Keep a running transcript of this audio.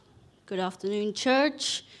Good afternoon,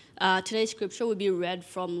 church. Today's scripture will be read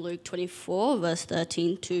from Luke 24, verse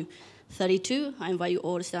 13 to 32. I invite you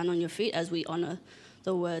all to stand on your feet as we honor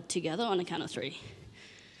the word together on a count of three.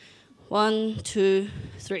 1, 2,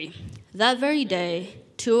 3. That very day,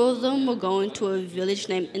 two of them were going to a village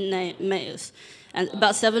named Emmaus, and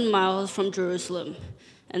about 7 miles from Jerusalem.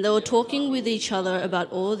 And they were talking with each other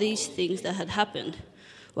about all these things that had happened.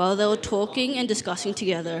 While they were talking and discussing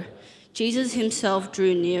together, Jesus himself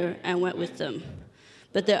drew near and went with them.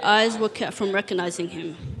 But their eyes were kept from recognizing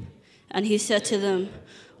him. And he said to them,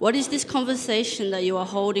 "What is this conversation that you are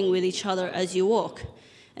holding with each other as you walk?"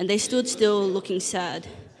 And they stood still, looking sad.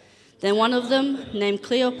 Then one of them, named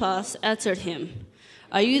Cleopas, answered him,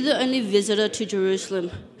 "Are you the only visitor to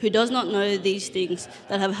Jerusalem who does not know these things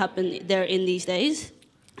that have happened there in these days?"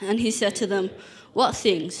 And he said to them, "What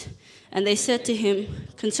things?" And they said to him,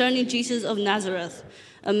 "Concerning Jesus of Nazareth,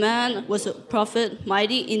 a man was a prophet,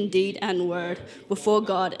 mighty in deed and word before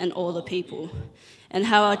God and all the people, and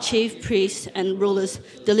how our chief priests and rulers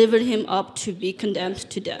delivered him up to be condemned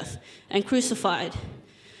to death and crucified.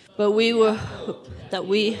 But we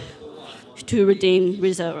to redeem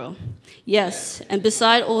Israel. Yes, and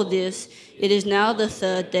beside all this, it is now the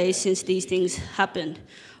third day since these things happened.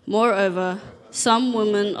 Moreover, some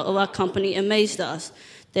women of our company amazed us.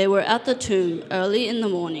 They were at the tomb early in the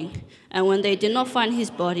morning, and when they did not find his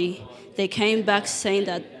body, they came back saying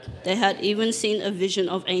that they had even seen a vision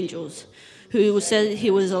of angels, who said he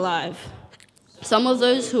was alive. Some of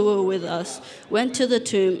those who were with us went to the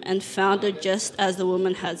tomb and found it just as the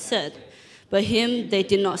woman had said, but him they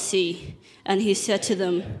did not see. And he said to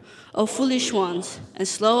them, "O foolish ones, and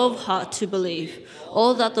slow of heart to believe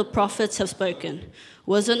all that the prophets have spoken.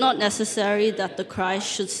 Was it not necessary that the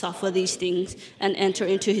Christ should suffer these things and enter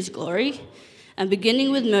into his glory?" And beginning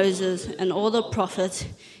with Moses and all the prophets,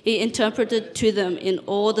 he interpreted to them in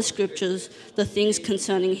all the scriptures the things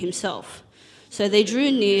concerning himself. So they drew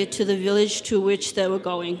near to the village to which they were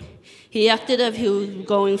going. He acted as if he was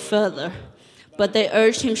going further, but they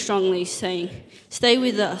urged him strongly, saying, "Stay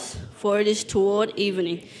with us, for it is toward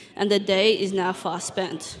evening, and the day is now far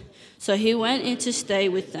spent." So he went in to stay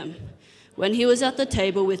with them. When he was at the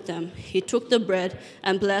table with them, he took the bread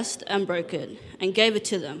and blessed and broke it and gave it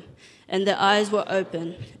to them. And their eyes were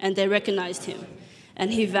open, and they recognized him,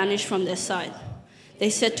 and he vanished from their sight. They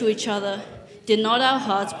said to each other, "Did not our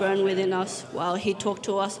hearts burn within us while he talked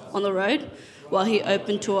to us on the road, while he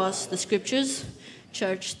opened to us the scriptures?"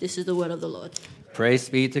 Church, this is the word of the Lord. Praise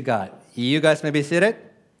be to God. You guys may be seated.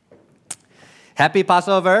 Happy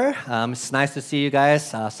Passover. It's nice to see you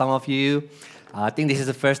guys. Some of you, I think this is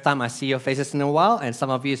the first time I see your faces in a while, and some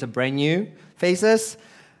of you is a brand new faces.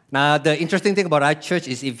 Now, the interesting thing about our church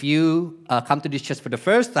is if you come to this church for the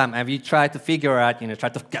first time and you try to figure out, try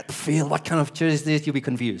to get the feel, what kind of church is this, you'll be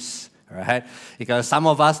confused, right? Because some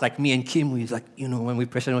of us, like me and Kim, we like, when we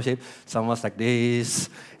praise and worship, some of us like this,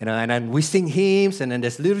 and then we sing hymns, and then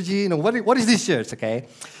there's liturgy, what is this church, okay?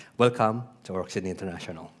 Welcome to Rock City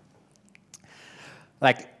International.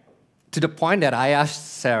 Like, to the point that I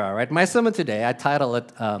asked Sarah, right? My sermon today, I titled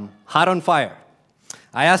it, Heart on Fire.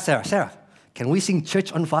 I asked Sarah, can we sing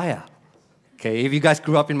Church on Fire? Okay, if you guys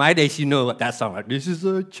grew up in my days, you know that song, right? This is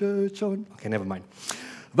a church on... Okay, never mind.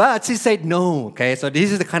 But she said no, okay? So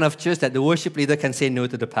this is the kind of church that the worship leader can say no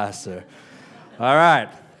to the pastor. All right.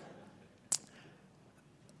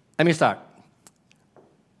 Let me start.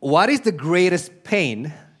 What is the greatest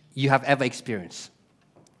pain you have ever experienced?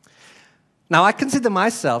 Now, I consider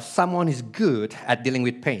myself someone who's good at dealing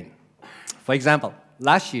with pain. For example,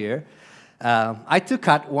 last year, I took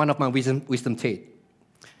out one of my wisdom teeth.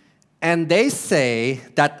 And they say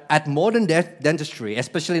that at modern dentistry,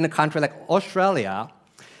 especially in a country like Australia,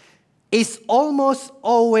 it's almost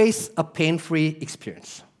always a pain-free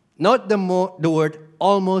experience. Not the word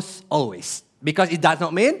almost always, because it does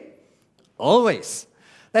not mean always.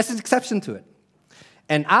 There's an exception to it.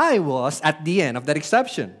 And I was at the end of that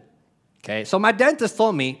exception. Okay, so my dentist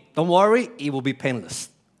told me, don't worry, it will be painless.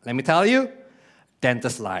 Let me tell you,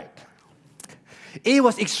 dentist lied. It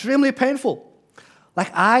was extremely painful.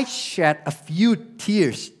 Like I shed a few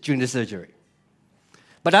tears during the surgery.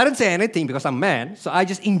 But I didn't say anything because I'm a man, so I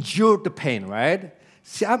just endured the pain, right?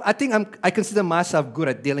 See, I consider myself good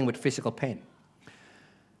at dealing with physical pain.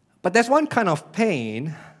 But there's one kind of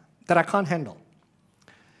pain that I can't handle.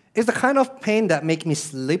 It's the kind of pain that makes me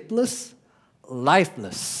sleepless,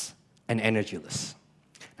 lifeless, and energyless.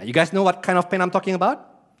 Now, you guys know what kind of pain I'm talking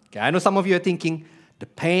about? Okay, I know some of you are thinking, the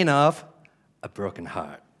pain of a broken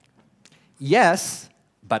heart. Yes,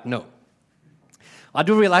 but no. I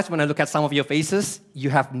do realize when I look at some of your faces, you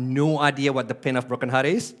have no idea what the pain of broken heart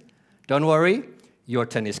is. Don't worry, your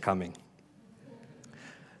turn is coming.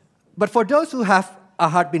 But for those who have a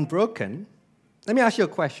heart been broken, let me ask you a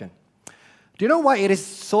question. Do you know why it is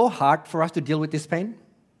so hard for us to deal with this pain?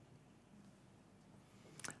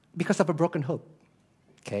 Because of a broken hope.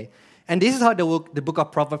 Okay? And this is how the book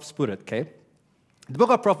of Proverbs put it, okay? The book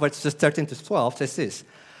of Proverbs, verses 13 to 12, says this: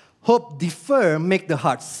 hope defer make the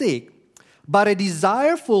heart sick, but a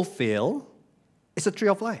desire fulfill is a tree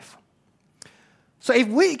of life. So if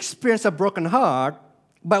we experience a broken heart,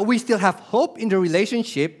 but we still have hope in the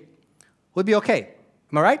relationship, we'll be okay.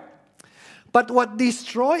 Am I right? But what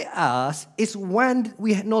destroys us is when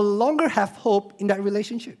we no longer have hope in that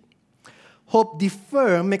relationship. Hope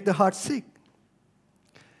defer make the heart sick.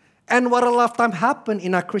 And what a lot of time happen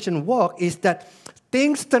in our Christian walk is that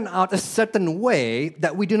things turn out a certain way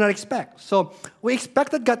that we do not expect. So we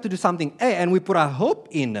expected God to do something A, and we put our hope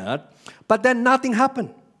in it, but then nothing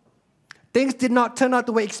happened. Things did not turn out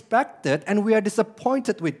the way expected, and we are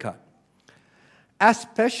disappointed with God.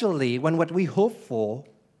 Especially when what we hope for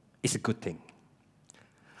is a good thing.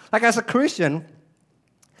 Like as a Christian,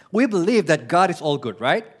 we believe that God is all good,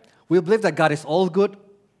 right? We believe that God is all good,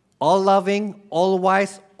 all loving, all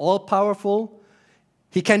wise, all powerful.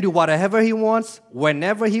 He can do whatever He wants,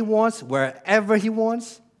 whenever He wants, wherever He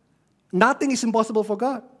wants. Nothing is impossible for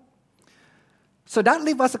God. So that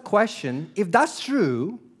leaves us a question. If that's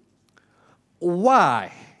true,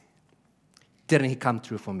 why didn't He come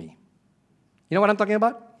through for me? You know what I'm talking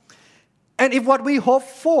about? And if what we hoped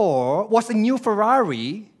for was a new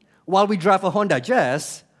Ferrari while we drive a Honda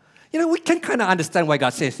Jazz, we can kind of understand why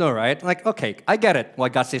God says no, right? Like, okay, I get it, why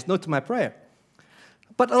God says no to my prayer.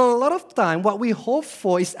 But a lot of time, what we hope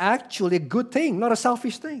for is actually a good thing, not a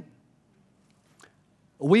selfish thing.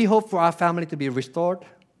 We hope for our family to be restored,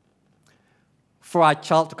 for our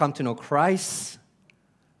child to come to know Christ,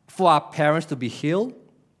 for our parents to be healed,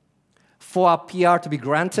 for our PR to be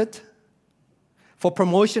granted, for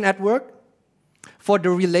promotion at work, for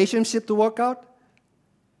the relationship to work out.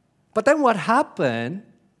 But then what happened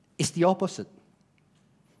is the opposite.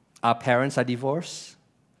 Our parents are divorced.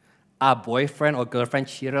 Our boyfriend or girlfriend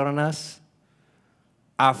cheated on us.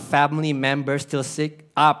 Our family members still sick.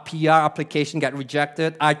 Our PR application got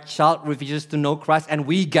rejected. Our child refuses to know Christ, and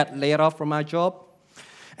we get laid off from our job.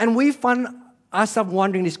 And we find ourselves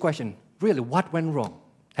wondering this question, really, what went wrong?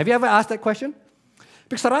 Have you ever asked that question?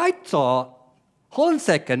 Because I thought, hold on a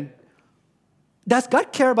second, does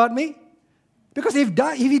God care about me? Because if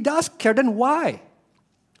He does care, then why?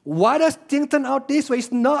 Why does things turn out this way?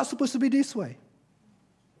 It's not supposed to be this way.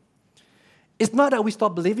 It's not that we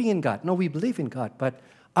stop believing in God. No, we believe in God, but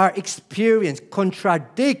our experience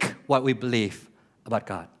contradicts what we believe about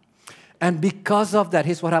God. And because of that,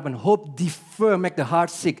 here's what happened. Hope defer, make the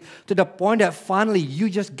heart sick, to the point that finally you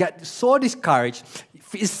just get so discouraged.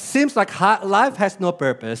 It seems like life has no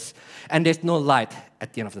purpose, and there's no light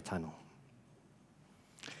at the end of the tunnel.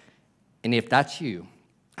 And if that's you,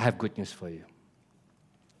 I have good news for you.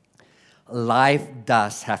 Life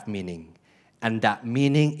does have meaning, and that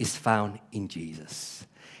meaning is found in Jesus.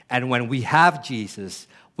 And when we have Jesus,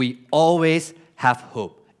 we always have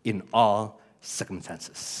hope in all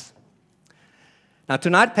circumstances. Now,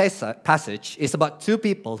 tonight's passage is about two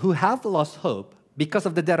people who have lost hope because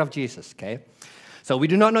of the death of Jesus, okay? So we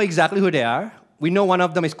do not know exactly who they are. We know one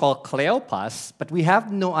of them is called Cleopas, but we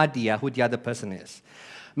have no idea who the other person is.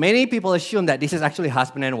 Many people assume that this is actually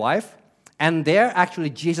husband and wife, and they're actually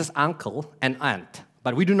Jesus' uncle and aunt,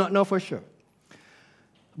 but we do not know for sure.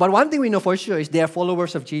 But one thing we know for sure is they are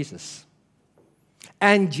followers of Jesus.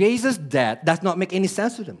 And Jesus' death does not make any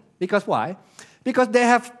sense to them. Because why? Because they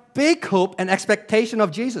have big hope and expectation of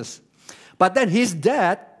Jesus. But then His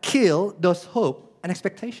death killed those hope and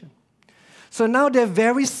expectation. So now they're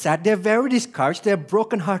very sad, they're very discouraged, they're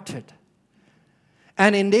brokenhearted.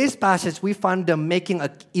 And in this passage, we find them making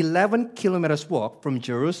an 11 kilometers walk from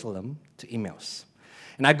Jerusalem to Emmaus.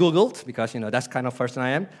 And I Googled, because, that's kind of person I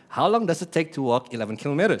am, how long does it take to walk 11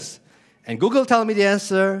 kilometers? And Google told me the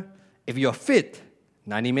answer, if you're fit,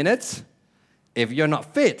 90 minutes. If you're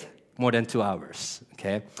not fit, more than 2 hours,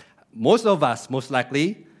 okay? Most of us, most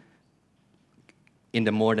likely, in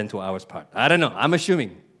the more than 2 hours part. I don't know, I'm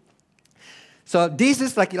assuming. So this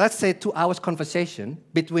is like, let's say, 2 hours conversation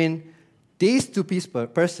between these two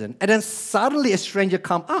person, and then suddenly a stranger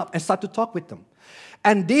come up and start to talk with them.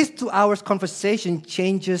 And this 2 hours conversation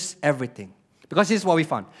changes everything. Because here's what we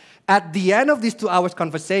found. At the end of this 2 hours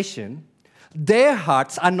conversation, their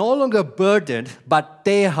hearts are no longer burdened, but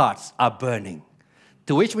their hearts are burning.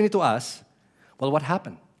 To which we need to ask, well, what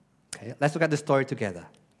happened? Okay, let's look at the story together.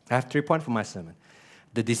 I have 3 points for my sermon.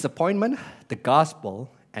 The disappointment, the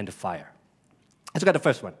gospel, and the fire. Let's look at the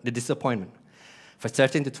first one, the disappointment. verse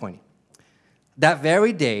 13 to 20. That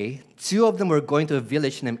very day, two of them were going to a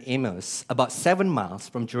village named Emmaus, about 7 miles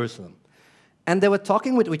from Jerusalem. And they were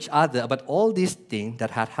talking with each other about all these things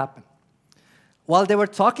that had happened. While they were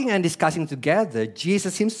talking and discussing together,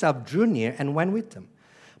 Jesus himself drew near and went with them.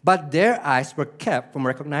 But their eyes were kept from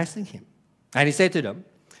recognizing him. And he said to them,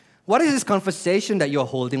 "What is this conversation that you're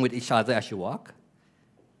holding with each other as you walk?"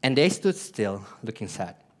 And they stood still, looking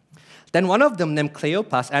sad. Then one of them, named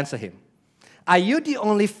Cleopas, answered him, "Are you the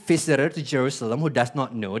only visitor to Jerusalem who does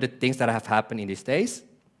not know the things that have happened in these days?"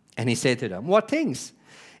 And he said to them, "What things?"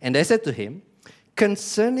 And they said to him,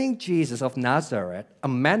 "Concerning Jesus of Nazareth, a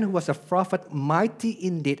man who was a prophet, mighty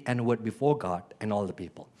in deed and word before God and all the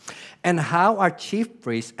people, and how our chief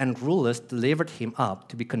priests and rulers delivered him up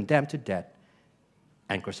to be condemned to death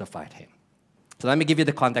and crucified him." So let me give you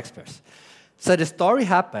the context first. So the story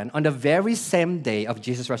happened on the very same day of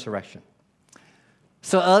Jesus' resurrection.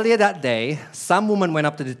 So earlier that day, some woman went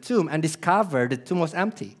up to the tomb and discovered the tomb was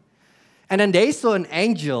empty. And then they saw an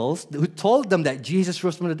angel who told them that Jesus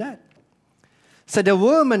rose from the dead. So the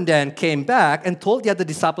woman then came back and told the other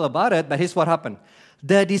disciple about it, but here's what happened.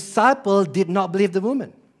 The disciple did not believe the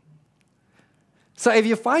woman. So if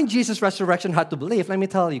you find Jesus' resurrection hard to believe, let me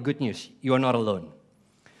tell you good news. You are not alone.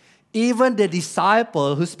 Even the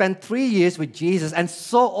disciple who spent 3 years with Jesus and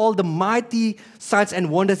saw all the mighty signs and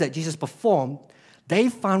wonders that Jesus performed, they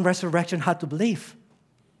found resurrection hard to believe.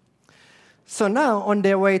 So now, on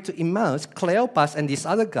their way to Emmaus, Cleopas and this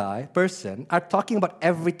other person, are talking about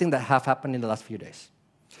everything that have happened in the last few days.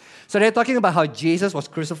 So they're talking about how Jesus was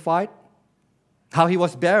crucified, how he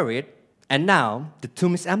was buried, and now the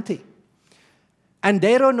tomb is empty. And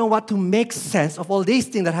they don't know what to make sense of all these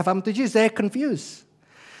things that have happened to Jesus. They're confused.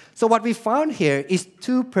 So what we found here is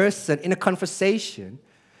two persons in a conversation,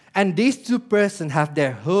 and these two persons have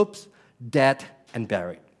their hopes dead and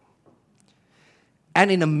buried. And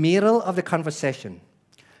in the middle of the conversation,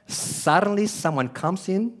 suddenly someone comes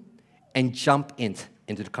in and jumps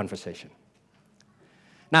into the conversation.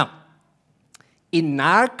 Now, in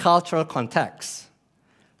our cultural context,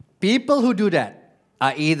 people who do that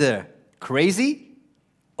are either crazy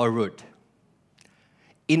or rude.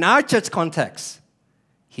 In our church context,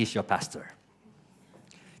 he's your pastor.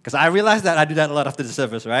 Because I realize that I do that a lot after the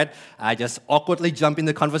service, right? I just awkwardly jump in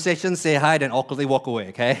the conversation, say hi, then awkwardly walk away,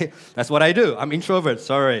 okay? That's what I do. I'm introvert,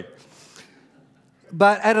 sorry.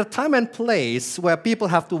 But at a time and place where people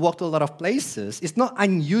have to walk to a lot of places, it's not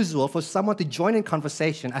unusual for someone to join in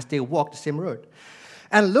conversation as they walk the same road.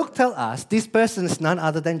 And Luke tells us this person is none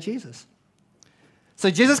other than Jesus. So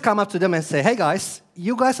Jesus come up to them and say, "Hey guys,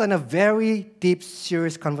 you guys are in a very deep,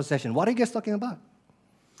 serious conversation. What are you guys talking about?"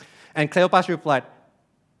 And Cleopas replied,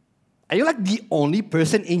 "Are you like the only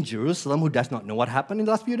person in Jerusalem who does not know what happened in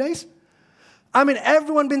the last few days? I mean,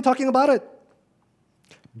 everyone been talking about it.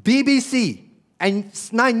 BBC and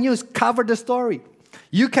 9 News covered the story.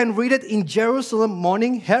 You can read it in Jerusalem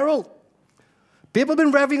Morning Herald. People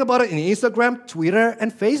been raving about it in Instagram, Twitter,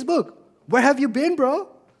 and Facebook. Where have you been, bro?"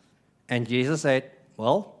 And Jesus said,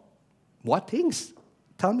 "Well, what things?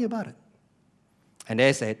 Tell me about it." And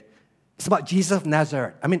they said, "It's about Jesus of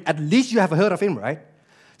Nazareth. I mean, at least you have heard of him, right?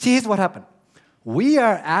 See, here's what happened. We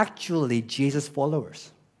are actually Jesus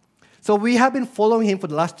followers. So we have been following him for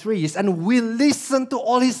the last 3 years, and we listened to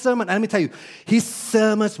all his sermons. And let me tell you, his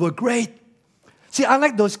sermons were great. See,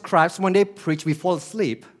 unlike those scribes, when they preach, we fall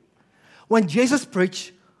asleep. When Jesus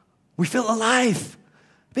preached, we feel alive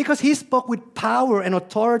because he spoke with power and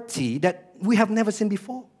authority that we have never seen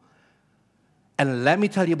before. And let me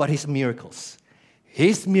tell you about his miracles.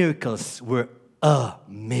 His miracles were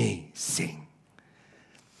amazing.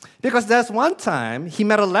 Because there's one time he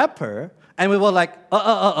met a leper, and we were like,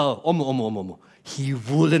 he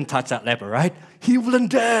wouldn't touch that leper, right? He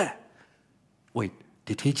wouldn't dare. Wait,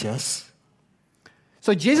 did he just?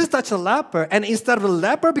 So Jesus touched a leper, and instead of the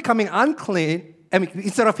leper becoming unclean,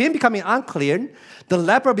 instead of him becoming unclean, the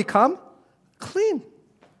leper become clean.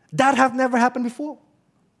 That have never happened before.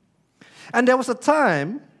 And there was a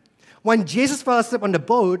time when Jesus fell asleep on the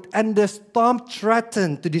boat, and the storm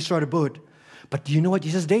threatened to destroy the boat. But do you know what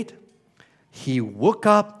Jesus did? He woke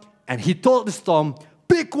up and he told the storm,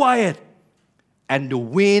 "Be quiet." And the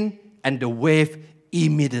wind and the wave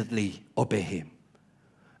immediately obeyed him.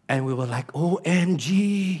 And we were like,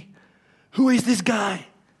 OMG, who is this guy?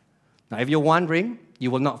 Now, if you're wondering,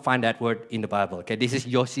 you will not find that word in the Bible, okay? This is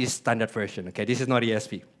Yosia's standard version, okay? This is not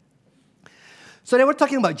ESV. So they were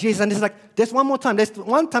talking about Jesus, and it's like, there's one more time. There's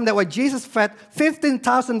one time that where Jesus fed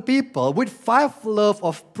 15,000 people with 5 loaves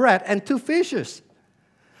of bread and 2 fishes.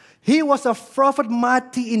 He was a prophet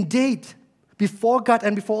mighty indeed before God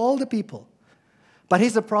and before all the people. But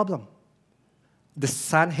here's the problem. The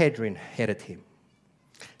Sanhedrin hated him.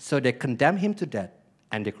 So they condemned him to death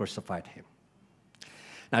and they crucified him.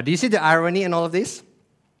 Now, do you see the irony in all of this?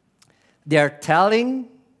 They are telling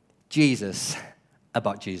Jesus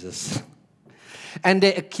about Jesus. And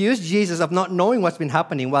they accuse Jesus of not knowing what's been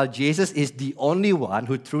happening, while Jesus is the only one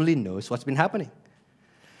who truly knows what's been happening.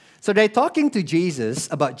 So they're talking to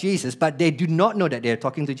Jesus about Jesus, but they do not know that they're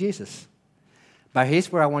talking to Jesus. But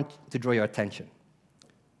here's where I want to draw your attention.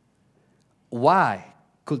 Why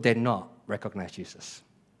could they not recognize Jesus?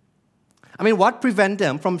 I mean, what prevents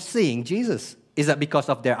them from seeing Jesus? Is that because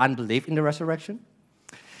of their unbelief in the resurrection?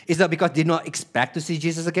 Is that because they did not expect to see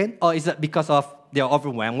Jesus again? Or is that because of their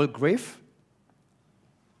overwhelmed with grief?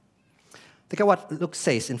 Look at what Luke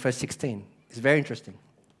says in verse 16. It's very interesting.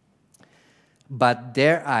 But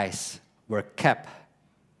their eyes were kept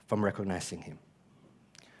from recognizing him.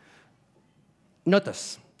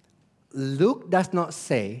 Notice, Luke does not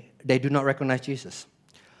say they do not recognize Jesus.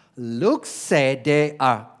 Luke said they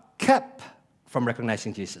are kept from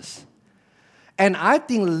recognizing Jesus. And I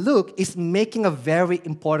think Luke is making a very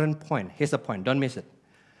important point. Here's the point, don't miss it.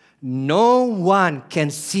 No one can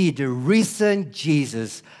see the risen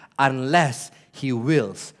Jesus unless he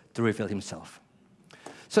wills to reveal himself.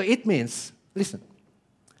 So it means, listen,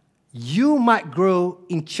 you might grow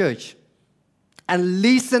in church and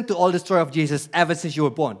listen to all the story of Jesus ever since you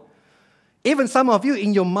were born. Even some of you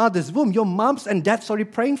in your mother's womb, your moms and dads already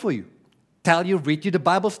praying for you. Read you the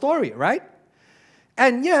Bible story, right?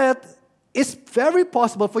 And yet, it's very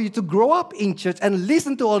possible for you to grow up in church and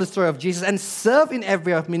listen to all the story of Jesus and serve in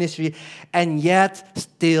every area of ministry and yet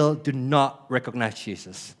still do not recognize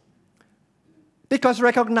Jesus. Because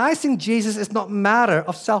recognizing Jesus is not a matter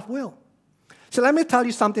of self-will. So let me tell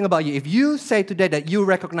you something about you. If you say today that you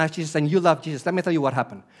recognize Jesus and you love Jesus, let me tell you what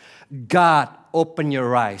happened. God opened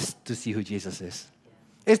your eyes to see who Jesus is.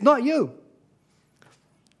 It's not you.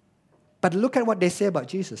 But look at what they say about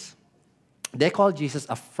Jesus. They call Jesus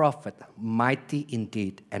a prophet, mighty in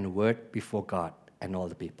deed and word before God and all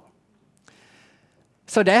the people.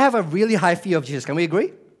 So they have a really high fear of Jesus. Can we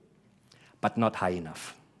agree? But not high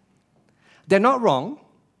enough. They're not wrong,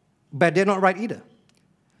 but they're not right either.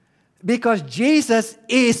 Because Jesus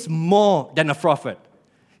is more than a prophet.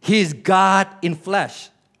 He is God in flesh.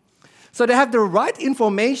 So they have the right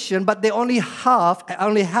information, but they only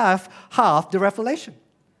have half the revelation.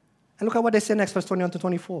 And look at what they say next, verse 21 to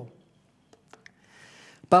 24.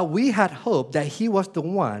 But we had hoped that he was the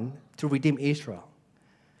one to redeem Israel.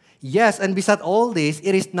 Yes, and beside all this,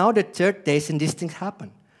 it is now the third day since these things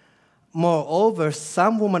happened. Moreover,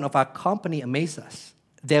 some women of our company amazed us.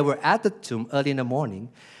 They were at the tomb early in the morning,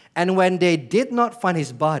 and when they did not find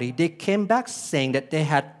his body, they came back saying that they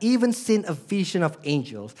had even seen a vision of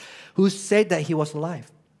angels who said that he was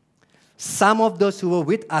alive. Some of those who were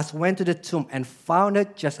with us went to the tomb and found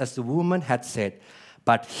it just as the woman had said,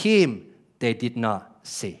 but him they did not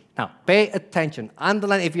see. Now, pay attention.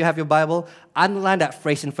 Underline, if you have your Bible, underline that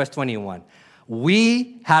phrase in verse 21.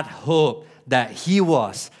 We had hoped that he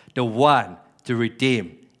was the one to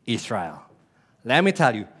redeem Israel. Let me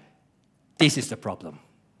tell you, this is the problem.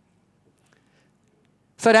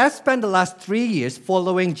 So they spent the last 3 years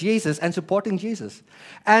following Jesus and supporting Jesus.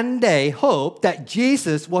 And they hoped that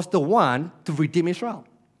Jesus was the one to redeem Israel.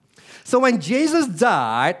 So when Jesus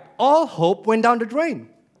died, all hope went down the drain.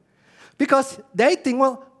 Because they think,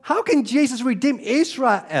 well, how can Jesus redeem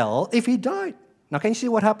Israel if he died? Now, can you see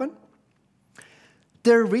what happened?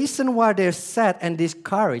 The reason why they're sad and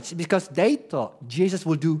discouraged is because they thought Jesus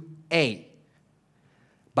would do A,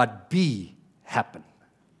 but B happened.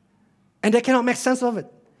 And they cannot make sense of it.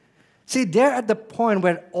 See, they're at the point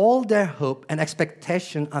where all their hope and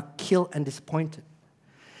expectation are killed and disappointed.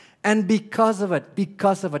 And because of it,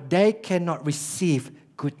 they cannot receive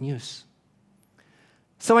good news.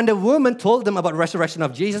 So when the woman told them about the resurrection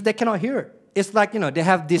of Jesus, they cannot hear it. It's like, they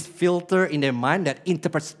have this filter in their mind that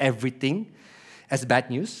interprets everything as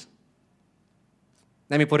bad news.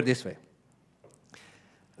 Let me put it this way.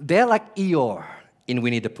 They're like Eeyore in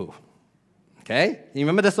Winnie the Pooh. Okay? You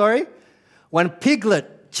remember the story? When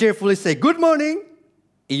Piglet cheerfully say, "Good morning,"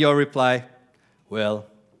 Eeyore reply, "Well,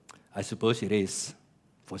 I suppose it is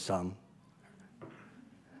for some."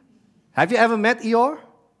 Have you ever met Eeyore?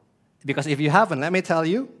 Because if you haven't, let me tell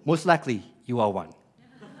you, most likely you are one.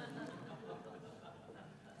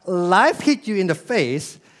 Life hit you in the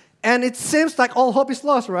face, and it seems like all hope is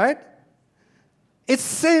lost, right? It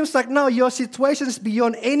seems like now your situation is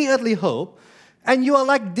beyond any earthly hope, and you are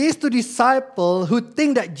like these two disciples who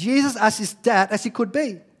think that Jesus is as dead as he could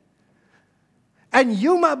be. And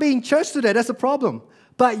you might be in church today, that's a problem.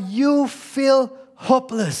 But you feel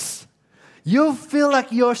hopeless. You feel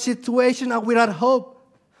like your situation are without hope.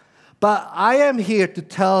 But I am here to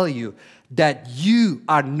tell you that you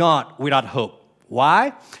are not without hope.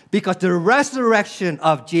 Why? Because the resurrection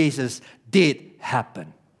of Jesus did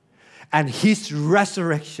happen. And his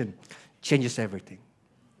resurrection changes everything.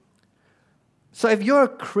 So if you're a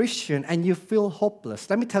Christian and you feel hopeless,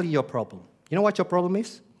 let me tell you your problem. You know what your problem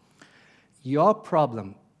is? Your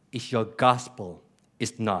problem is your gospel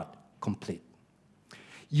is not complete.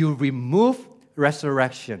 You remove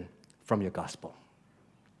resurrection from your gospel.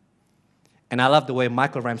 And I love the way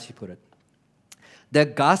Michael Ramsey put it. The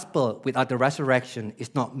gospel without the resurrection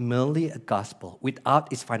is not merely a gospel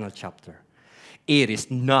without its final chapter. It is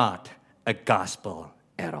not a gospel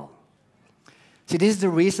at all. See, this is the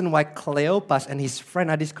reason why Cleopas and his friend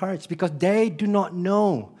are discouraged, because they do not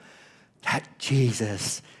know that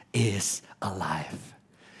Jesus is alive.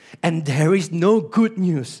 And there is no good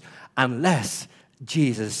news unless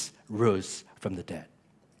Jesus rose from the dead.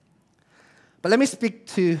 But let me speak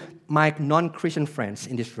to my non-Christian friends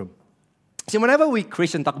in this room. See, whenever we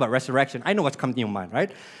Christians talk about resurrection, I know what's coming to your mind,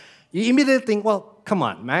 right? You immediately think, well, come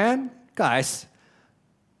on, man, guys.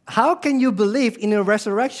 How can you believe in a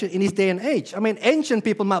resurrection in this day and age? I mean, ancient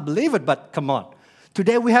people might believe it, but come on.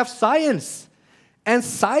 Today we have science. And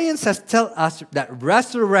science has told us that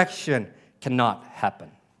resurrection cannot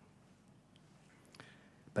happen.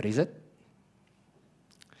 But is it?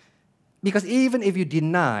 Because even if you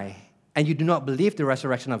deny and you do not believe the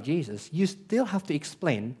resurrection of Jesus, you still have to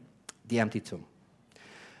explain the empty tomb.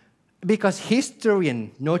 Because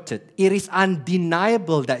historians noted it is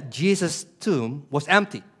undeniable that Jesus' tomb was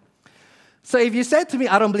empty. So if you say to me,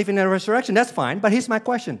 I don't believe in the resurrection, that's fine. But here's my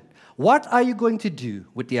question. What are you going to do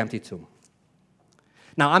with the empty tomb?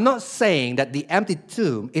 Now, I'm not saying that the empty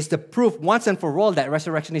tomb is the proof once and for all that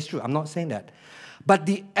resurrection is true. I'm not saying that. But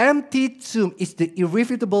the empty tomb is the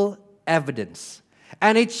irrefutable evidence.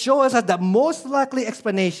 And it shows us the most likely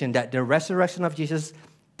explanation that the resurrection of Jesus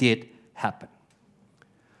did happen.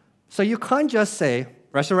 So you can't just say,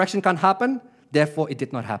 resurrection can't happen, therefore it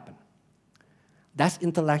did not happen. That's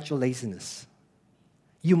intellectual laziness.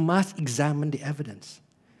 You must examine the evidence.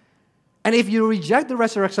 And if you reject the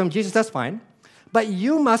resurrection of Jesus, that's fine. But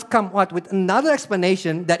you must come out with another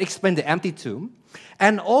explanation that explains the empty tomb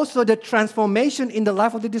and also the transformation in the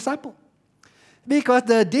life of the disciple. Because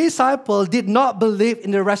the disciple did not believe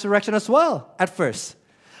in the resurrection as well at first.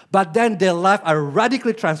 But then their life are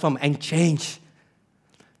radically transformed and changed.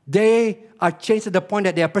 They are changed to the point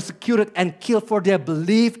that they are persecuted and killed for their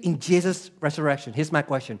belief in Jesus' resurrection. Here's my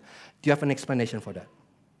question. Do you have an explanation for that?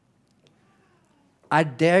 I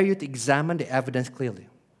dare you to examine the evidence clearly.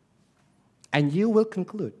 And you will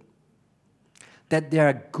conclude that there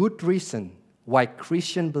are good reasons why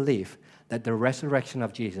Christians believe that the resurrection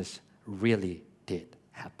of Jesus really did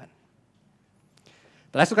happen.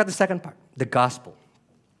 But let's look at the second part, the gospel.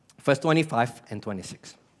 Verse 25 and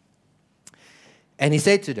 26. And he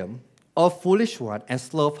said to them, O foolish one and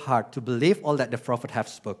slow of heart to believe all that the prophet hath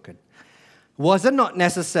spoken. Was it not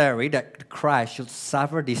necessary that Christ should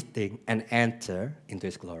suffer this thing and enter into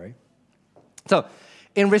his glory? So,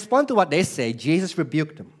 in response to what they say, Jesus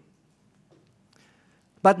rebuked them.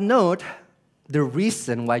 But note the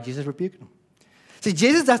reason why Jesus rebuked them. See,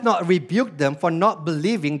 Jesus does not rebuke them for not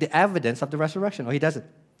believing the evidence of the resurrection, or he doesn't.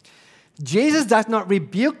 Jesus does not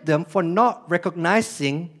rebuke them for not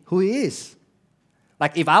recognizing who he is.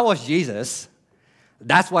 Like if I was Jesus,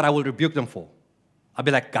 that's what I would rebuke them for. I'd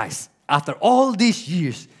be like, guys, after all these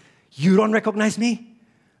years, you don't recognize me?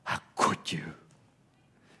 How could you?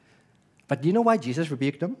 But do you know why Jesus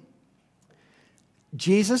rebuked them?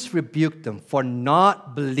 Jesus rebuked them for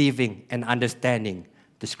not believing and understanding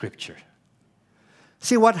the scripture.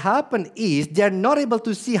 See, what happened is they're not able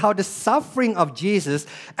to see how the suffering of Jesus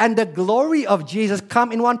and the glory of Jesus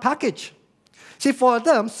come in one package. See, for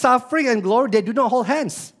them, suffering and glory, they do not hold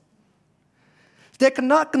hands. They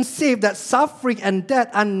cannot conceive that suffering and death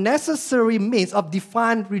are necessary means of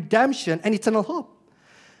divine redemption and eternal hope.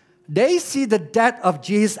 They see the death of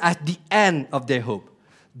Jesus as the end of their hope.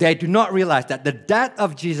 They do not realize that the death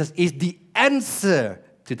of Jesus is the answer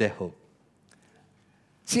to their hope.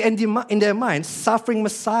 See, in their minds, suffering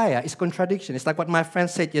Messiah is contradiction. It's like what my friend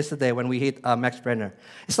said yesterday when we hit Max Brenner.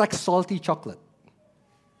 It's like salty chocolate.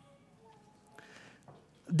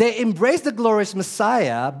 They embrace the glorious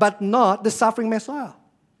Messiah, but not the suffering Messiah.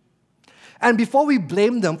 And before we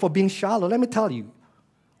blame them for being shallow, let me tell you,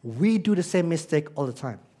 we do the same mistake all the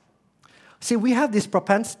time. See, we have this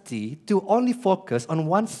propensity to only focus on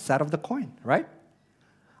one side of the coin, right?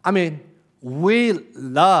 I mean, we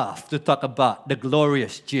love to talk about the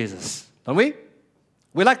glorious Jesus, don't we?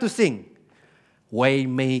 We like to sing,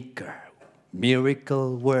 Waymaker,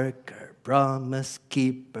 Miracle worker, promise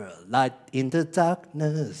keeper, light in the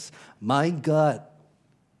darkness, my God.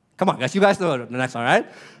 Come on, guys, you guys know the next one, right?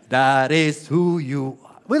 That is who you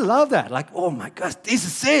are. We love that. Like, oh my gosh, this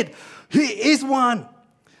is it. He is one.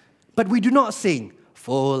 But we do not sing,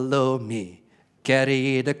 follow me,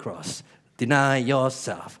 carry the cross, deny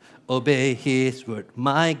yourself, obey His word.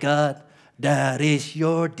 My God, that is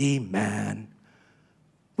your demand.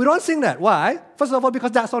 We don't sing that. Why? First of all,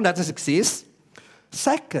 because that song doesn't exist.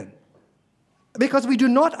 Second, because we do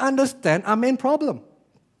not understand our main problem.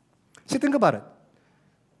 See, think about it.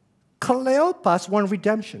 Cleopas wanted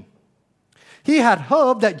redemption. He had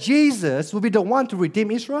hope that Jesus would be the one to redeem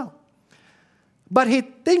Israel. But he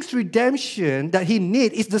thinks redemption that he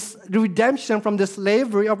needs is the redemption from the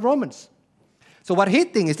slavery of Romans. So what he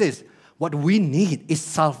thinks is this: what we need is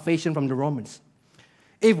salvation from the Romans.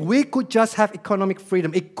 If we could just have economic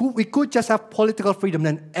freedom, we could just have political freedom,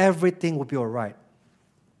 then everything would be all right.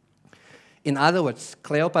 In other words,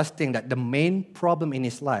 Cleopas thinks that the main problem in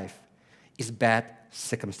his life is bad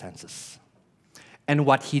circumstances. And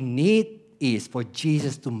what he needs is for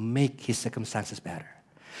Jesus to make his circumstances better.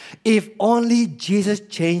 If only Jesus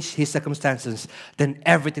changed his circumstances, then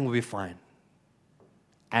everything will be fine.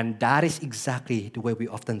 And that is exactly the way we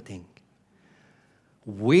often think.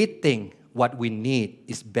 We think what we need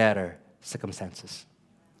is better circumstances.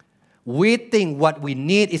 We think what we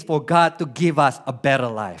need is for God to give us a better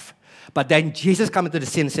life. But then Jesus comes into the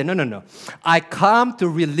scene and says, no. I come to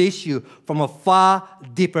release you from a far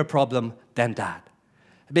deeper problem than that.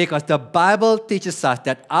 Because the Bible teaches us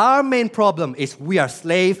that our main problem is we are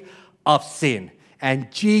slaves of sin. And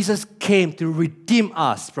Jesus came to redeem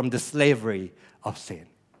us from the slavery of sin.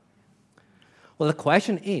 Well, the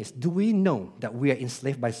question is, do we know that we are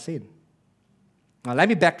enslaved by sin? Now, let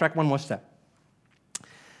me backtrack one more step.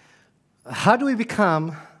 How do we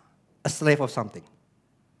become a slave of something?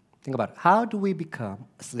 Think about it. How do we become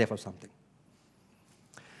a slave of something?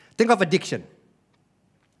 Think of addiction.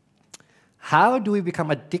 How do we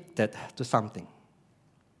become addicted to something?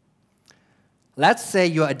 Let's say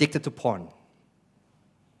you're addicted to porn.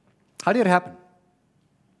 How did it happen?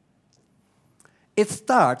 It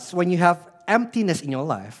starts when you have emptiness in your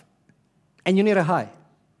life and you need a high.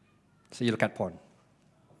 So you look at porn.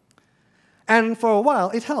 And for a while,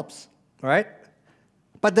 it helps, right?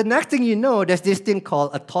 But the next thing you know, there's this thing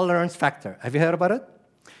called a tolerance factor. Have you heard about it?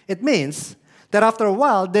 It means that after a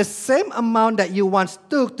while, the same amount that you once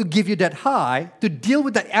took to give you that high, to deal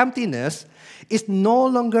with that emptiness, is no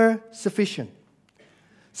longer sufficient.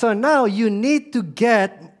 So now you need to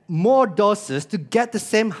get more doses to get the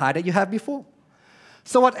same high that you had before.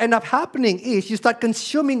 So what ends up happening is you start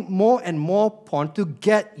consuming more and more porn to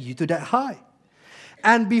get you to that high.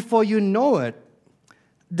 And before you know it,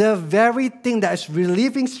 the very thing that is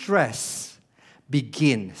relieving stress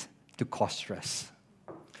begins to cause stress.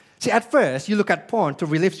 See, at first, you look at porn to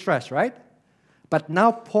relieve stress, right? But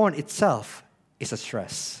now porn itself is a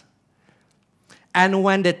stress. And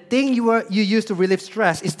when the thing you use to relieve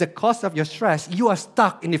stress is the cause of your stress, you are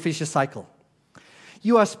stuck in the vicious cycle.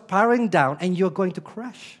 You are spiraling down and you're going to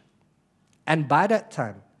crash. And by that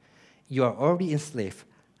time, you are already enslaved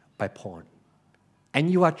by porn. And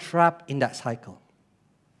you are trapped in that cycle.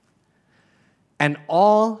 And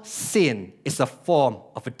all sin is a form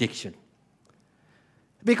of addiction.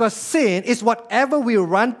 Because sin is whatever we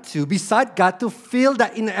run to beside God to fill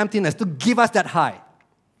that inner emptiness, to give us that high.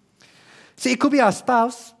 See, it could be our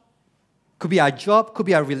spouse, could be our job, could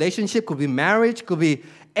be our relationship, could be marriage, could be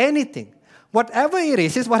anything. Whatever it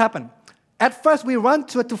is, here's what happened. At first, we run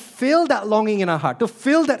to it to fill that longing in our heart, to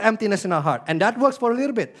fill that emptiness in our heart. And that works for a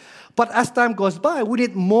little bit. But as time goes by, we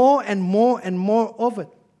need more and more and more of it.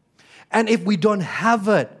 And if we don't have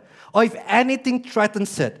it, or if anything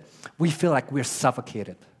threatens it, we feel like we're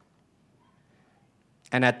suffocated.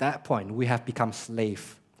 And at that point, we have become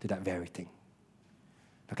slave to that very thing.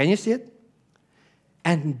 Now, can you see it?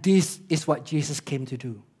 And this is what Jesus came to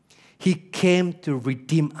do. He came to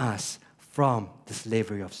redeem us from the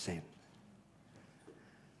slavery of sin.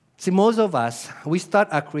 See, most of us, we start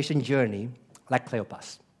our Christian journey like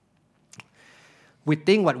Cleopas. We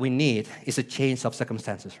think what we need is a change of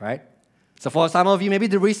circumstances, right? So for some of you, maybe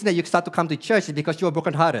the reason that you start to come to church is because you are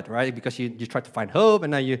brokenhearted, right? Because you try to find hope,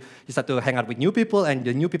 and now you start to hang out with new people, and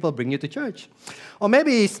the new people bring you to church. Or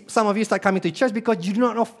maybe some of you start coming to church because you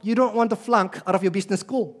don't want to flunk out of your business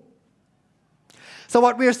school. So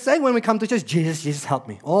what we're saying when we come to church, Jesus, help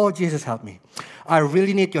me. Oh, Jesus, help me. I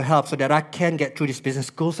really need your help so that I can get through this business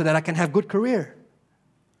school, so that I can have good career.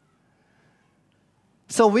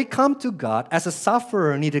 So we come to God as a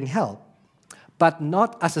sufferer needing help, but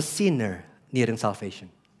not as a sinner needing salvation.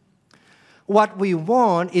 What we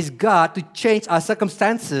want is God to change our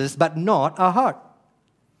circumstances, but not our heart.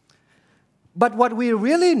 But what we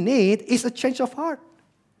really need is a change of heart.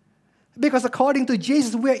 Because according to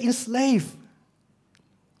Jesus, we are enslaved.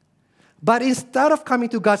 But instead of coming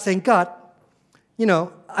to God saying, God,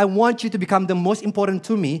 I want you to become the most important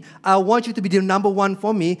to me. I want you to be the number one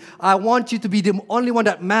for me. I want you to be the only one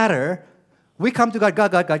that matters. We come to God,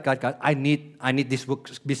 God, I need this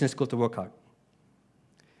business school to work out.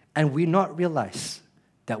 And we not realize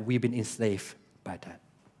that we've been enslaved by that.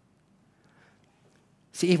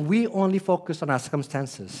 See, if we only focus on our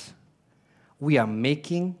circumstances, we are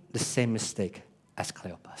making the same mistake as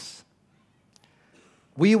Cleopas.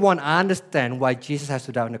 We won't understand why Jesus has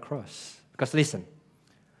to die on the cross. Because listen,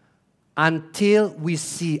 until we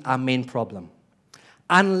see our main problem,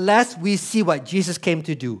 unless we see what Jesus came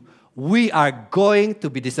to do, we are going to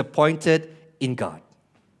be disappointed in God.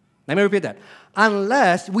 Let me repeat that.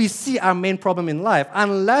 Unless we see our main problem in life,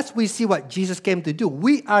 unless we see what Jesus came to do,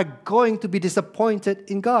 we are going to be disappointed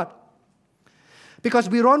in God. Because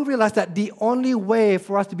we don't realize that the only way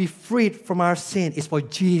for us to be freed from our sin is for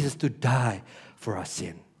Jesus to die for our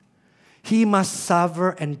sin. He must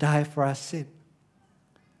suffer and die for our sin.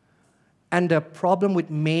 And the problem with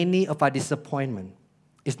many of our disappointment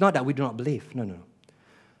is not that we do not believe. No.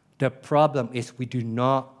 The problem is we do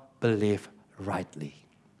not believe rightly.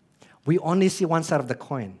 We only see one side of the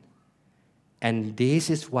coin. And this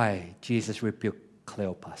is why Jesus rebuked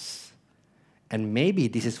Cleopas. And maybe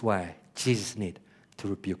this is why Jesus needs to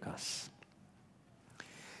rebuke us.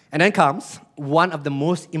 And then comes one of the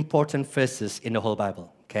most important verses in the whole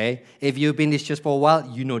Bible. Okay? If you've been in this church for a while,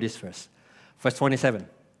 you know this verse. Verse 27.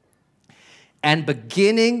 And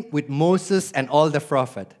beginning with Moses and all the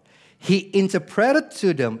prophets, he interpreted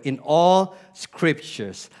to them in all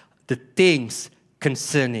scriptures the things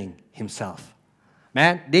concerning himself.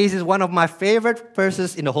 Man, this is one of my favorite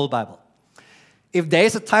verses in the whole Bible. If there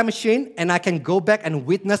is a time machine and I can go back and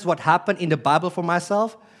witness what happened in the Bible for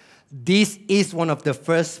myself, this is one of the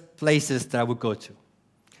first places that I would go to.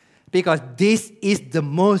 Because this is the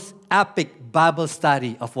most epic Bible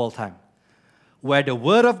study of all time, where the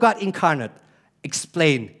Word of God incarnate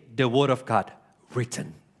explained the Word of God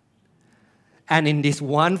written. And in this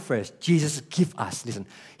one verse, Jesus gives us,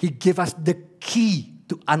 He gives us the key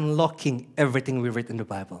to unlocking everything we read in the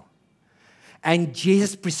Bible. And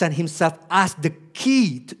Jesus presents Himself as the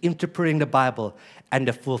key to interpreting the Bible and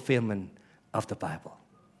the fulfillment of the Bible.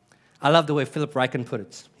 I love the way Philip Ryken put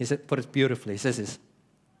it. Put it beautifully. He says this: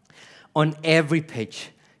 on every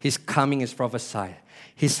page, His coming is prophesied.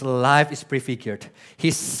 His life is prefigured.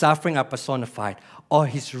 His suffering are personified. Or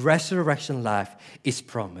His resurrection life is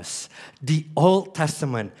promised. The Old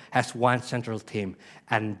Testament has one central theme,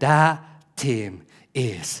 and that theme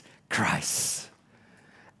is Christ.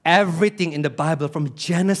 Everything in the Bible, from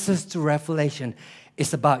Genesis to Revelation,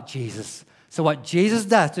 is about Jesus. So what Jesus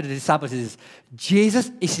does to the disciples is, Jesus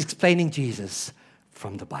is explaining Jesus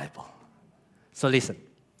from the Bible. So listen,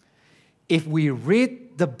 if we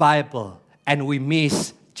read the Bible and we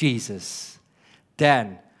miss Jesus,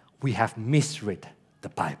 then we have misread the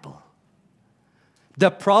Bible. The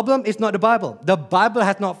problem is not the Bible. The Bible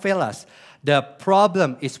has not failed us. The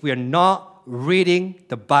problem is we are not reading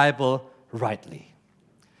the Bible rightly.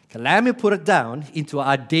 Okay, let me put it down into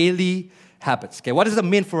our daily habits. Okay, what does it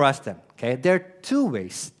mean for us then? Okay, there are two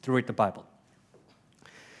ways to read the Bible.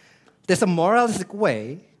 There's a moralistic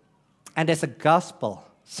way, and there's a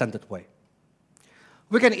gospel-centered way.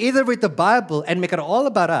 We can either read the Bible and make it all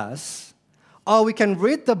about us, or we can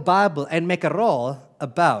read the Bible and make it all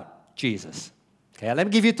about Jesus. Okay, let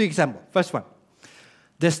me give you two examples. First one,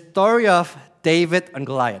 the story of David and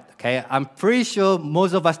Goliath. Okay, I'm pretty sure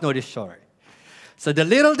most of us know this story. So the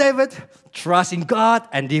little David trusts in God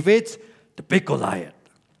and defeats the big Goliath.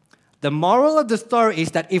 The moral of the story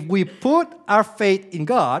is that if we put our faith in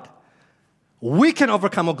God, we can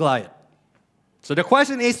overcome a Goliath. So the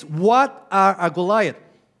question is, what are our Goliath?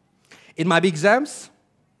 It might be exams.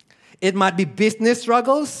 It might be business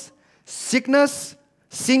struggles, sickness,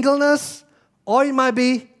 singleness, or it might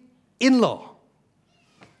be in-law.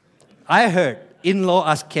 I heard in-law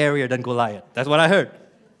are scarier than Goliath. That's what I heard.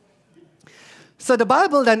 So the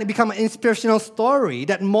Bible then becomes an inspirational story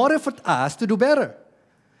that motivates us to do better.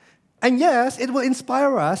 And yes, it will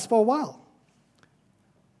inspire us for a while.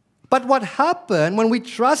 But what happens when we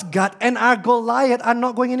trust God and our Goliath are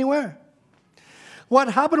not going anywhere?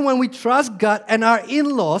 What happens when we trust God and our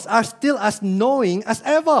in-laws are still as knowing as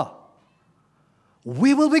ever?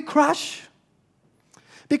 We will be crushed.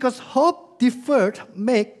 Because hope deferred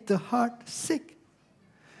makes the heart sick.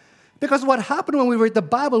 Because what happened when we read the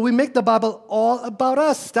Bible, we make the Bible all about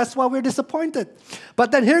us. That's why we're disappointed.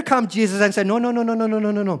 But then here comes Jesus and said,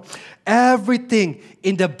 no. Everything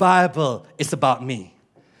in the Bible is about me.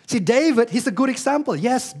 See, David, he's a good example.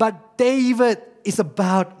 Yes, but David is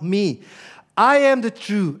about me. I am the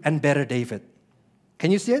true and better David. Can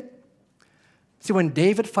you see it? See, when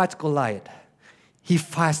David fights Goliath, he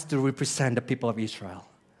fights to represent the people of Israel.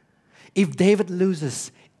 If David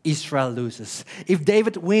loses, Israel loses. If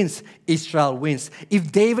David wins, Israel wins.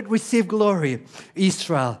 If David receives glory,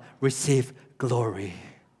 Israel receives glory.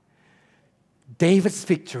 David's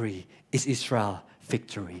victory is Israel's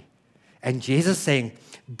victory. And Jesus saying,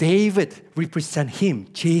 David represents him,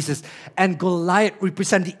 Jesus, and Goliath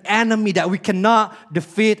represents the enemy that we cannot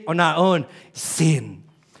defeat on our own, sin.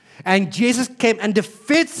 And Jesus came and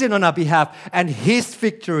defeated sin on our behalf, and his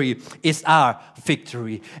victory is our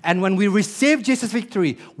victory. And when we receive Jesus'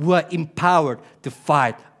 victory, we're empowered to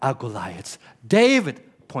fight our Goliaths. David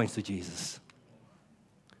points to Jesus.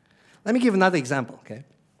 Let me give another example, okay?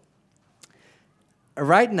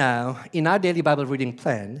 Right now, in our daily Bible reading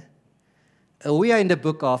plan, we are in the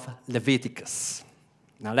book of Leviticus.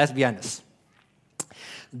 Now, let's be honest.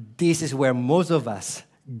 This is where most of us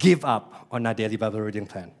give up on our daily Bible reading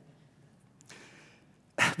plan.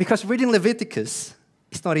 Because reading Leviticus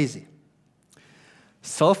is not easy.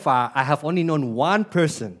 So far, I have only known one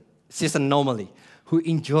person, Sister Normally, who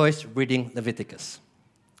enjoys reading Leviticus.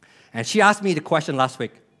 And she asked me the question last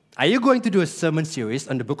week, are you going to do a sermon series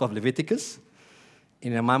on the book of Leviticus?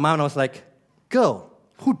 And in my mind, I was like, girl,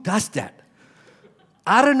 who does that?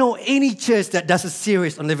 I don't know any church that does a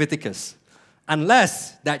series on Leviticus,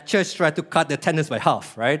 unless that church tried to cut the attendance by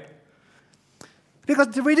half, right? Because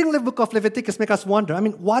the reading the book of Leviticus makes us wonder,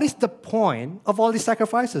 what is the point of all these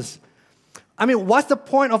sacrifices? What's the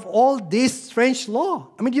point of all this strange law?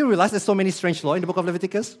 Do you realize there's so many strange law in the book of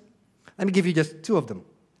Leviticus? Let me give you just two of them.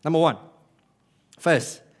 Number one,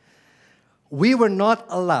 first, we were not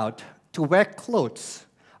allowed to wear clothes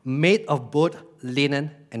made of both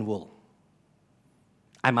linen and wool.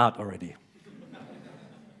 I'm out already.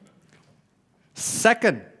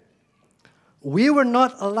 Second, we were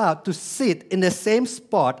not allowed to sit in the same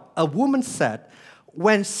spot a woman sat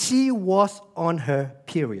when she was on her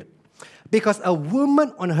period, because a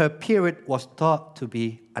woman on her period was thought to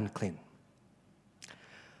be unclean.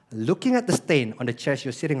 Looking at the stain on the chair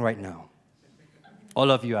you're sitting right now,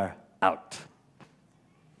 all of you are out.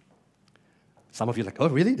 Some of you are like, oh,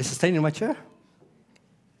 really? There's a stain in my chair?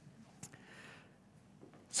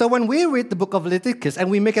 So when we read the book of Leviticus and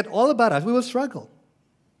we make it all about us, we will struggle.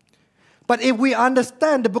 But if we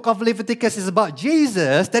understand the book of Leviticus is about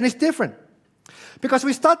Jesus, then it's different. Because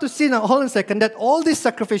we start to see now, hold on a second, that all this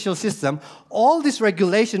sacrificial system, all this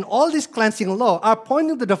regulation, all this cleansing law are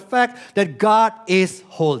pointing to the fact that God is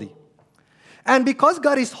holy. And because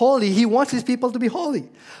God is holy, He wants His people to be holy.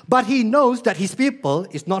 But He knows that His people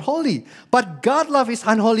is not holy. But God loves His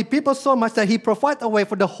unholy people so much that He provides a way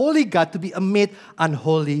for the holy God to be amid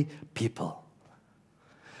unholy people.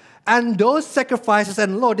 And those sacrifices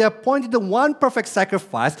and law, they are pointing to one perfect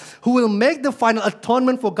sacrifice who will make the final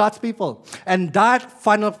atonement for God's people. And that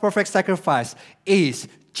final perfect sacrifice is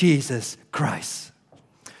Jesus Christ.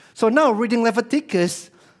 So now, reading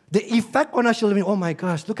Leviticus, the effect on us should be, oh my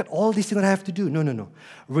gosh, look at all these things that I have to do. No.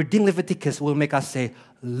 Reading Leviticus will make us say,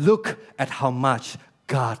 look at how much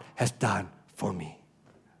God has done for me.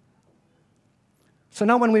 So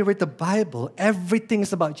now when we read the Bible, everything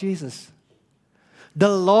is about Jesus. The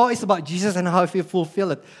law is about Jesus and how He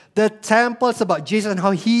fulfilled it. The temple is about Jesus and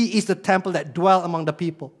how He is the temple that dwells among the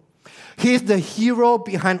people. He is the hero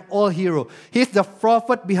behind all heroes. He is the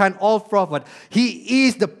prophet behind all prophets. He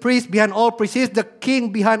is the priest behind all priests. He is the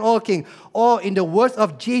king behind all kings. Or in the words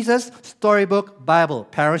of Jesus' storybook Bible.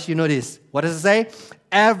 Parents, you know this. What does it say?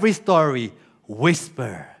 Every story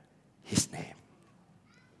whisper His name.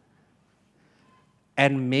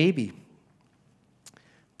 And maybe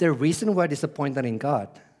the reason we're disappointed in God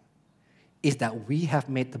is that we have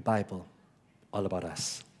made the Bible all about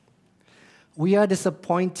us. We are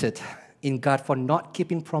disappointed in God for not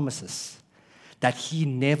keeping promises that He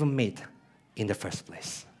never made in the first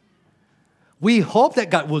place. We hope that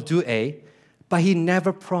God will do A, but He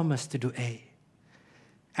never promised to do A.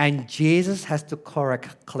 And Jesus has to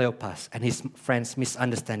correct Cleopas and his friends'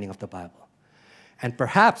 misunderstanding of the Bible. And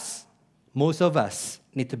perhaps most of us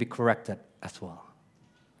need to be corrected as well.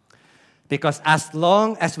 Because as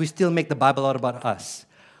long as we still make the Bible all about us,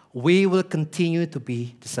 we will continue to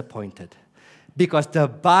be disappointed. Because the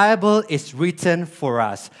Bible is written for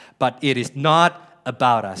us, but it is not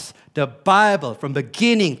about us. The Bible, from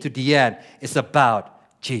beginning to the end, is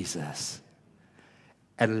about Jesus.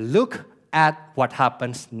 And look at what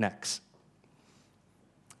happens next.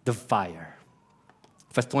 The fire.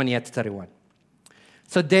 Verse 28 to 31.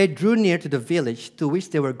 So they drew near to the village to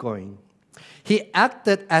which they were going. He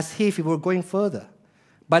acted as if he were going further.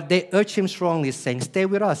 But they urged him strongly, saying, "Stay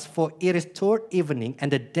with us, for it is toward evening,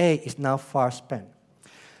 and the day is now far spent."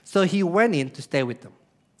 So he went in to stay with them.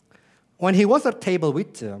 When he was at table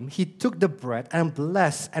with them, he took the bread and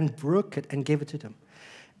blessed and broke it and gave it to them.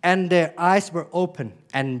 And their eyes were open,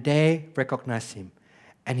 and they recognized him,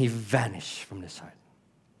 and he vanished from the sight.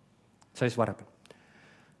 So here's what happened.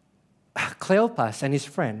 Cleopas and his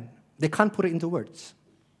friend, they can't put it into words.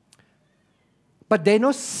 But they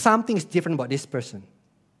know something is different about this person.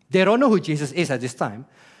 They don't know who Jesus is at this time,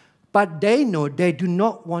 but they know they do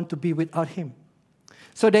not want to be without him.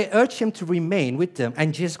 So they urge him to remain with them,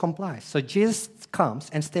 and Jesus complies. So Jesus comes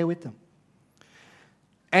and stays with them.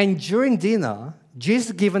 And during dinner, Jesus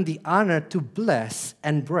is given the honor to bless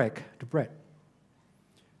and break the bread.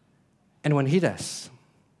 And when he does,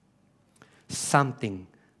 something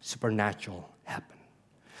supernatural happened.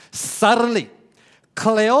 Suddenly,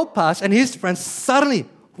 Cleopas and his friends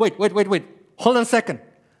wait, hold on a second.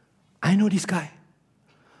 I know this guy.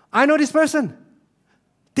 I know this person.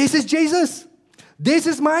 This is Jesus. This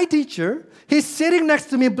is my teacher. He's sitting next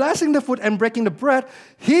to me, blessing the food and breaking the bread.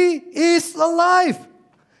 He is alive.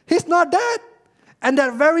 He's not dead. And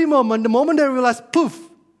that very moment, the moment they realize, poof,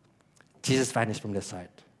 Jesus vanished from their sight.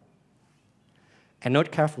 And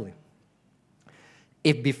note carefully,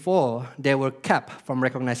 if before they were kept from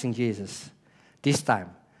recognizing Jesus, this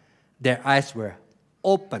time their eyes were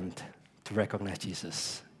opened to recognize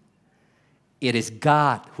Jesus. It is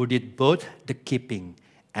God who did both the keeping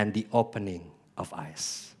and the opening of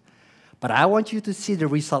eyes. But I want you to see the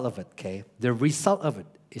result of it, okay? The result of it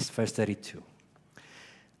is verse 32.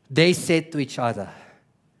 They said to each other,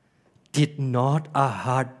 "Did not our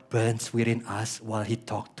heart burn within us while he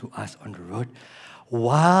talked to us on the road,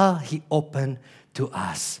 while he opened to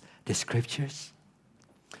us the scriptures?"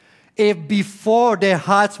 If before their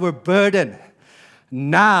hearts were burdened,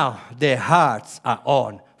 now their hearts are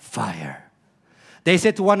on fire. They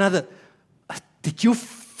said to one another, Did you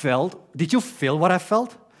feel what I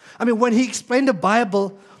felt? I mean, when he explained the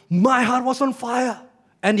Bible, my heart was on fire.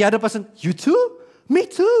 And the other person, you too? Me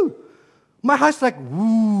too. My heart's like,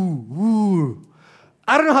 woo.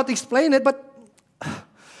 I don't know how to explain it, but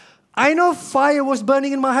I know fire was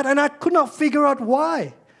burning in my heart and I could not figure out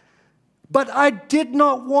why. But I did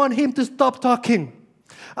not want him to stop talking.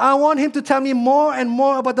 I want him to tell me more and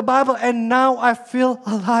more about the Bible, and now I feel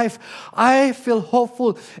alive. I feel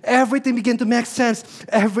hopeful. Everything began to make sense.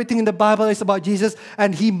 Everything in the Bible is about Jesus,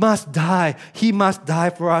 and he must die. He must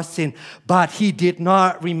die for our sin. But he did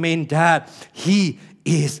not remain dead. He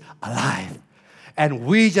is alive. And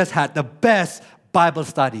we just had the best Bible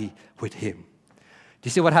study with him. Do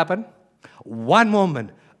you see what happened? One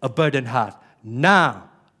moment, a burdened heart. Now,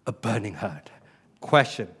 a burning heart.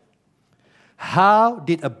 Question. How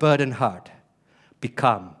did a burdened heart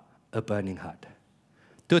become a burning heart?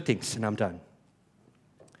 Two things, and I'm done.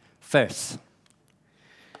 First,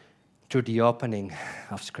 through the opening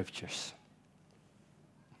of scriptures.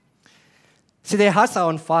 See, their hearts are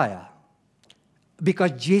on fire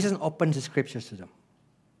because Jesus opened the scriptures to them.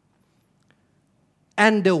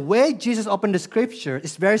 And the way Jesus opened the scripture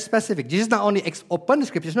is very specific. Jesus not only opened the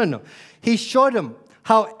scriptures, no. He showed them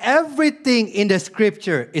how everything in the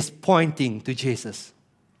scripture is pointing to Jesus.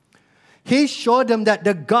 He showed them that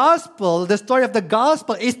the gospel, the story of the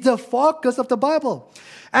gospel, is the focus of the Bible.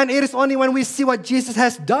 And it is only when we see what Jesus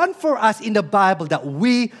has done for us in the Bible that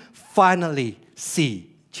we finally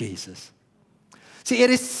see Jesus. See, it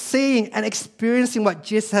is seeing and experiencing what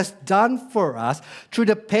Jesus has done for us through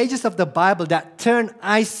the pages of the Bible that turn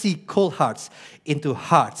icy cold hearts into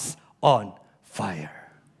hearts on fire.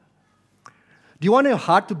 Do you want your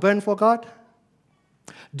heart to burn for God?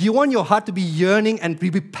 Do you want your heart to be yearning and be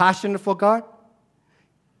passionate for God?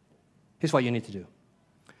 Here's what you need to do.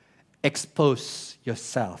 Expose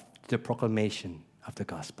yourself to the proclamation of the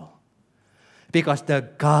gospel. Because the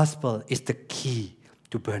gospel is the key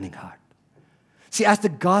to burning heart. See, as the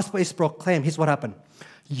gospel is proclaimed, here's what happened.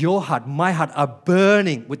 Your heart, my heart are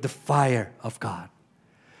burning with the fire of God.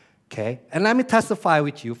 Okay? And let me testify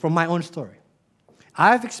with you from my own story.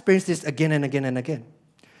 I've experienced this again and again and again.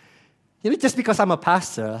 You know, just because I'm a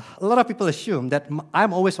pastor, a lot of people assume that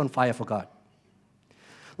I'm always on fire for God.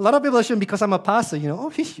 A lot of people assume because I'm a pastor,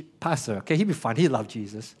 he's a pastor, okay, he'll be fine, he loves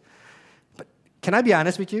Jesus. But can I be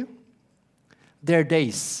honest with you? There are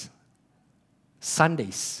days,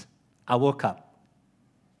 Sundays, I woke up,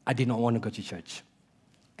 I did not want to go to church,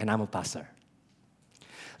 and I'm a pastor.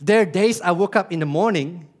 There are days I woke up in the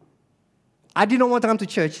morning, I did not want to come to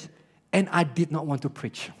church, and I did not want to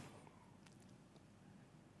preach.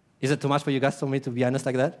 Is it too much for you guys for me to be honest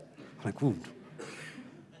like that? I'm like, ooh.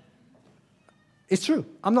 It's true.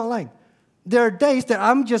 I'm not lying. There are days that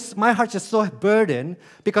my heart's just so burdened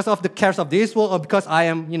because of the cares of this world, or because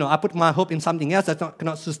I put my hope in something else that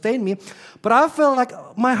cannot sustain me. But I feel like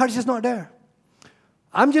my heart is just not there.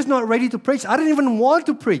 I'm just not ready to preach. I don't even want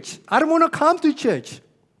to preach. I don't want to come to church.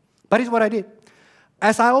 But here's what I did.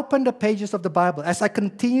 As I opened the pages of the Bible, as I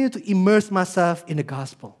continued to immerse myself in the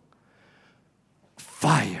gospel,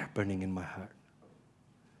 fire burning in my heart.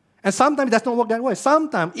 And sometimes it does not work that way.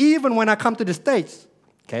 Sometimes, even when I come to the States,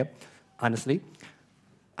 honestly,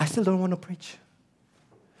 I still don't want to preach.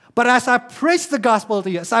 But as I preach the gospel to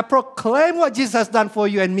you, as I proclaim what Jesus has done for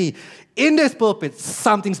you and me, in this pulpit,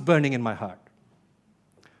 something's burning in my heart.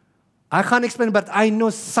 I can't explain it, but I know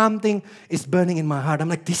something is burning in my heart. I'm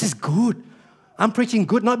like, this is good. I'm preaching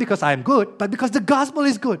good, not because I am good, but because the gospel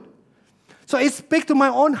is good. So it speaks to my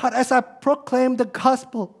own heart as I proclaim the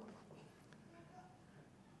gospel.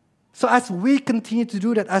 So as we continue to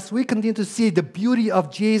do that, as we continue to see the beauty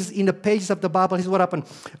of Jesus in the pages of the Bible, here's what happened.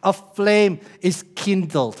 A flame is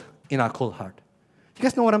kindled in our cold heart. You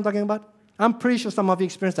guys know what I'm talking about? I'm pretty sure some of you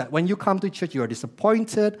experience that. When you come to church, you are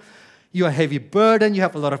disappointed, you are heavy burden, you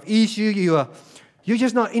have a lot of issues, you're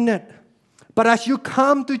just not in it. But as you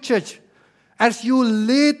come to church, as you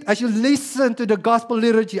listen to the gospel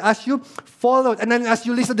liturgy, as you follow it, and then as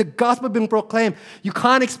you listen to the gospel being proclaimed, you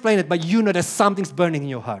can't explain it, but you know that something's burning in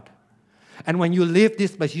your heart. And when you leave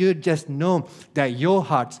this place, you just know that your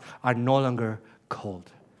hearts are no longer cold.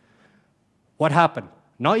 What happened?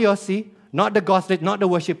 Not Yosia, not the gospel, not the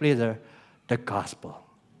worship leader, the gospel.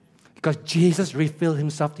 Because Jesus revealed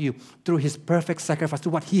himself to you through his perfect sacrifice,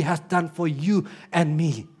 through what he has done for you and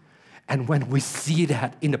me. And when we see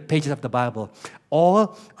that in the pages of the Bible,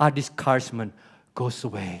 all our discouragement goes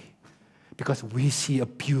away because we see a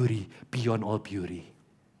beauty beyond all beauty.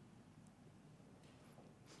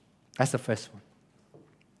 That's the first one.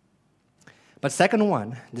 But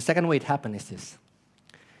the second way it happened is this.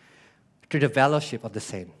 Through the fellowship of the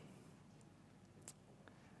saints.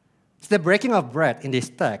 The breaking of bread in this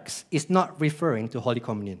text is not referring to Holy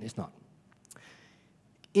Communion. It's not.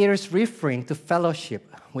 It is referring to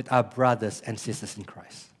fellowship with our brothers and sisters in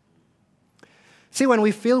Christ. See, when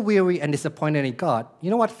we feel weary and disappointed in God, you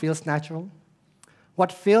know what feels natural?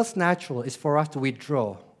 What feels natural is for us to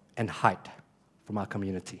withdraw and hide from our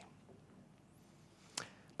community.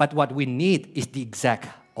 But what we need is the exact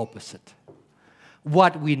opposite.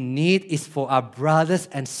 What we need is for our brothers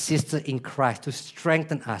and sisters in Christ to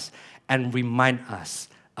strengthen us and remind us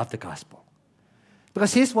of the gospel.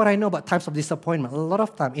 Because here's what I know about times of disappointment. A lot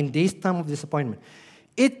of time, in this time of disappointment,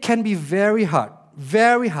 it can be very hard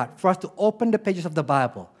for us to open the pages of the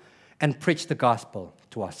Bible and preach the gospel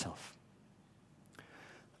to ourselves.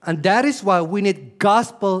 And that is why we need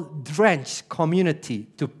gospel-drenched community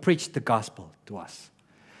to preach the gospel to us.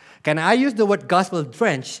 Can I use the word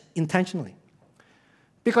gospel-drenched intentionally?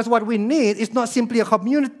 Because what we need is not simply a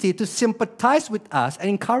community to sympathize with us and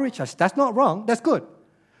encourage us. That's not wrong. That's good.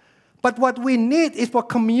 But what we need is for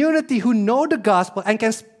community who know the gospel and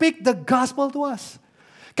can speak the gospel to us.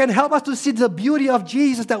 Can help us to see the beauty of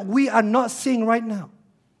Jesus that we are not seeing right now.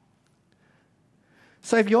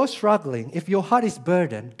 So if you're struggling, if your heart is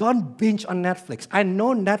burdened, don't binge on Netflix. I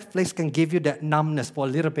know Netflix can give you that numbness for a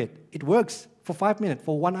little bit. It works for 5 minutes,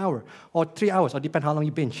 for 1 hour, or 3 hours, or depends how long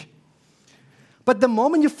you binge. But the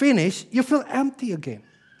moment you finish, you feel empty again.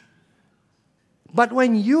 But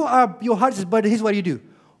when your heart is burdened, here's what you do.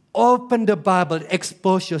 Open the Bible,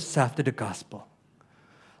 expose yourself to the gospel.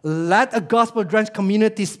 Let a gospel-drenched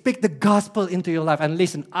community speak the gospel into your life. And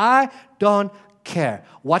listen, I don't care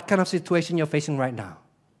what kind of situation you're facing right now.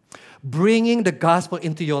 Bringing the gospel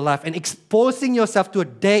into your life and exposing yourself to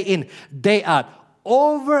it day in, day out,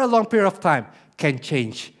 over a long period of time can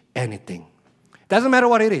change anything. Doesn't matter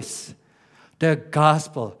what it is. The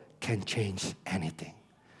gospel can change anything.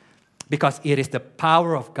 Because it is the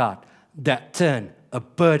power of God that turns a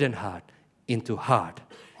burdened heart into heart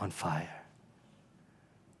on fire.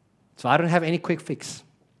 So I don't have any quick fix.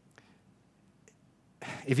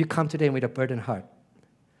 If you come today with a burdened heart,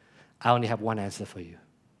 I only have one answer for you.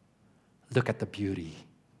 Look at the beauty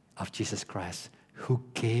of Jesus Christ who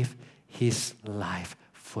gave his life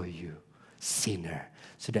for you, sinner,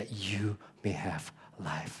 so that you may have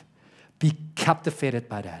life. Be captivated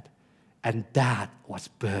by that. And that was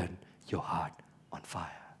burn your heart on fire.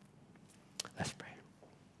 Let's pray.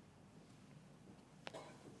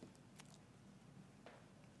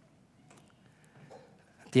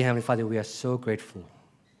 Dear Heavenly Father, we are so grateful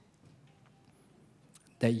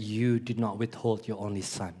that you did not withhold your only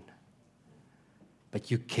Son, but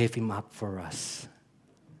you gave him up for us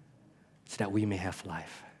so that we may have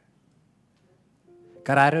life.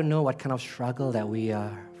 God, I don't know what kind of struggle that we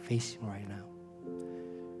are facing right now.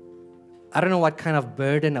 I don't know what kind of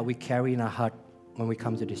burden that we carry in our heart when we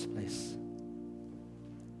come to this place.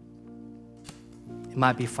 It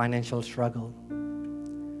might be financial struggle.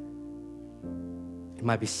 It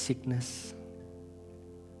might be sickness.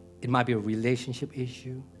 It might be a relationship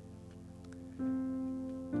issue.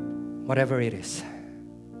 Whatever it is,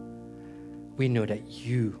 we know that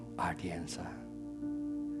you are the answer.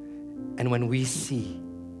 And when we see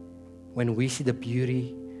the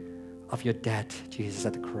beauty of your death, Jesus,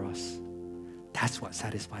 at the cross, that's what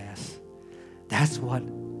satisfies us. That's what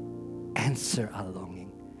answers our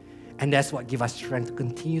longing. And that's what gives us strength to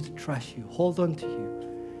continue to trust you, hold on to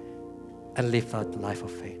you, and live out the life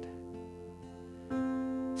of faith.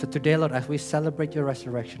 So today, Lord, as we celebrate your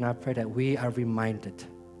resurrection, I pray that we are reminded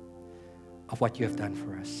of what you have done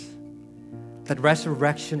for us. That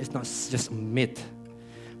resurrection is not just a myth,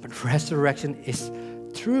 but resurrection is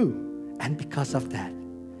true. And because of that,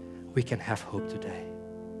 we can have hope today.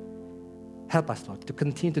 Help us, Lord, to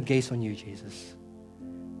continue to gaze on you, Jesus.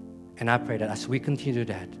 And I pray that as we continue to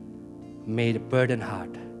do that, may the burdened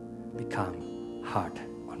heart become heart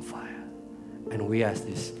on fire. And we ask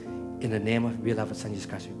this in the name of beloved Son Jesus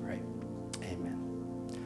Christ, we pray.